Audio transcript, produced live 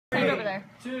there.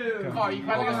 2. Oh, you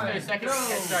probably got a second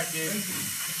head start, dude.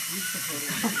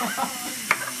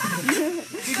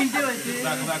 You can do it, dude. Go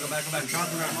back.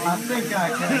 I think I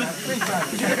can.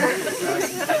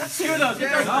 Two of those.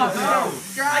 Get those.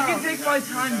 I can take my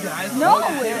time, guys. No!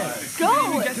 Go!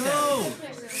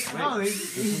 No,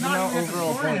 he's not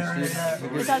overall points,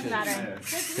 dude. It doesn't matter.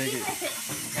 Take it.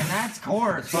 And that's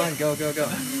court. It's fine, go.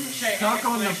 Shea, Stuck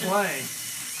on the play.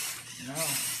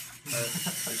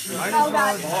 Oh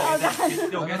god. Oh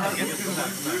god. Yo, get this.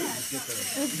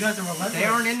 You guys are relentless. They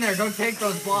aren't in there. Go take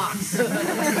those blocks. Go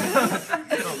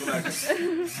back. Just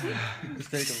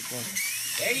take them.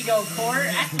 There you go, court.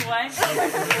 That's what.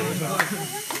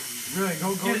 Really, go.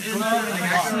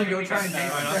 Actually, go try and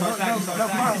take it.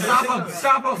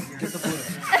 Stop him. Get the blue.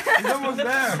 He's almost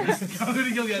there.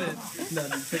 Go get it. No,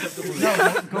 pick up the blue. No,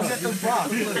 go get those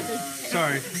blocks.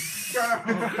 Sorry.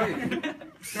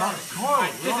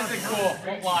 This isn't cool.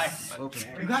 Won't lie.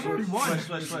 You guys already won.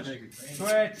 Switch.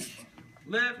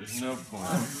 Lift. There's no point.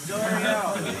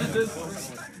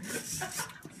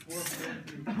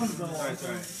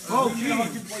 Oh,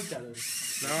 geez.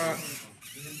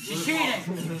 She's cheating. I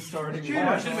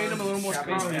should have made him a little more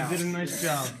space. You did a nice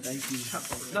job. Thank you.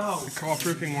 No. The call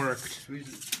proofing worked.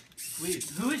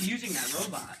 Who is using that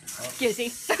robot? Gizzy.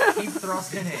 Keep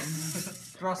thrusting it.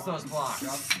 Thrust those blocks.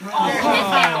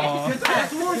 Oh. Hit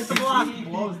the block.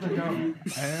 Blows the gum.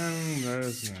 And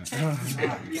there's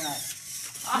that.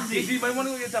 You might want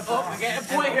to go get that block. We're getting a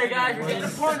point here, guys. We're getting a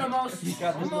point almost. You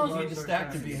got this almost. The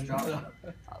stack to be in.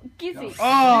 Gizzy.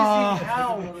 Oh.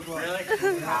 How? Really?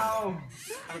 How?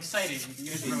 I'm excited. You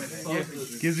just ruined it.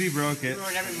 Gizzy broke it. You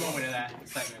ruined every moment of that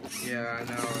excitement. Yeah, I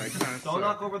know. I kind of. Don't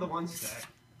knock over the one stack.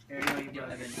 There you go, you go,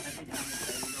 Evan. Every time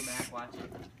you go back, watch it.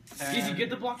 Did you get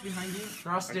the block behind you?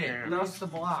 Thrust it. Thrust the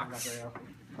block.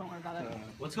 Don't worry about it.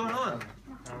 What's going on?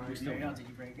 Did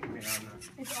you break it?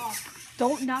 It's off.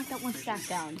 Don't knock that one stack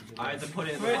down. I had to put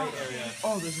it in the right area.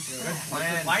 Oh, this is good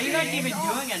Plan. Why are you guys even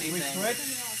doing anything?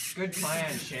 Good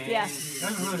plan, Shane. Yeah.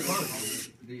 That's really close.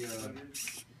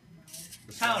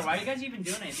 Tyler, why are you guys even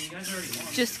doing anything? You guys already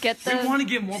won. Just get We the... want to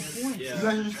get more points. Yeah. You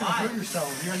guys are just gonna hurt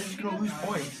yourselves. You guys are just gonna lose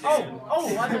points.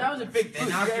 That was a big They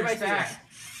knocked your stack.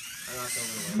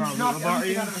 You knocked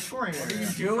everything out of the scoring area. What are you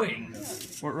doing?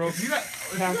 What rope?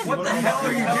 What the hell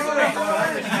are you doing?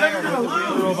 You're gonna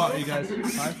lose. Robot, you guys. You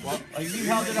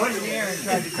held it up in the air and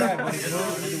tried to grab it.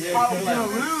 You're gonna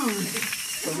lose.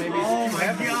 So maybe Oh my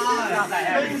god.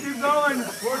 Hey, keep going.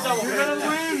 You're gonna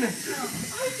win.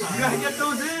 You gotta get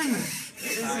those in.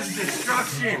 This is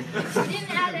destruction. Didn't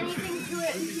add anything to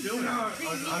it.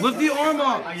 Lift the arm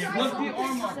up. Lift the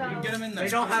arm up. You get him in there.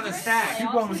 They don't have a stack.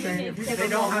 Keep going, Shane. If you get They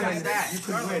don't have a stack. you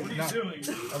could win. No.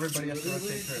 Everybody has to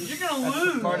rotate turns. You're gonna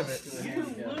lose. Part of it.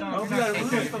 You gotta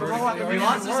lose for the robot. We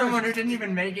lost to someone who didn't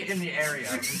even make it in the area.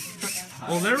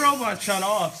 Well, their robot shut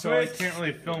off, so I can't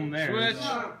really film theirs.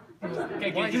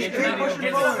 Okay, get the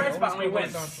red spot when we win.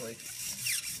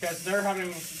 Because they're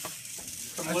having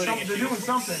some looting They're doing issues.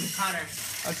 something. Connor.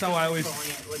 That's how I always.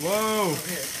 Whoa!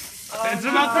 It's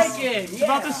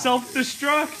about to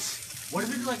self-destruct. What if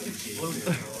it's like exploded?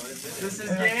 This is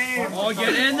game. Oh,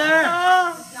 get in there!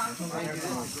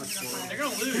 They're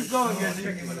gonna lose. Keep going, guys. You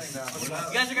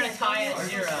guys are gonna tie it at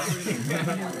 0.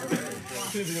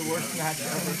 The worst match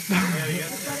ever.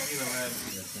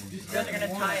 You guys are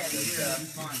gonna tie it at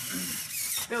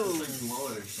 0.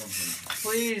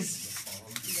 Please.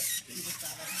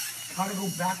 How to go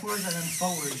backwards and then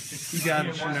forwards. Just You got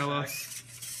it, Chanela.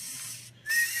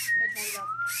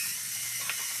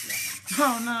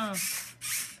 Oh no!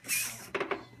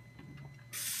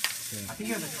 I think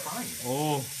you have to try it.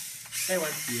 Oh. They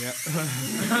win. Yeah.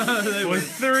 They were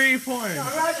 3 points.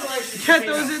 Congratulations. Get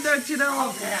those in there,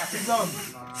 Chanela. Keep going.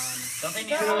 Don't they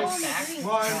need another stack?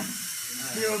 1,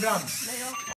 0, done.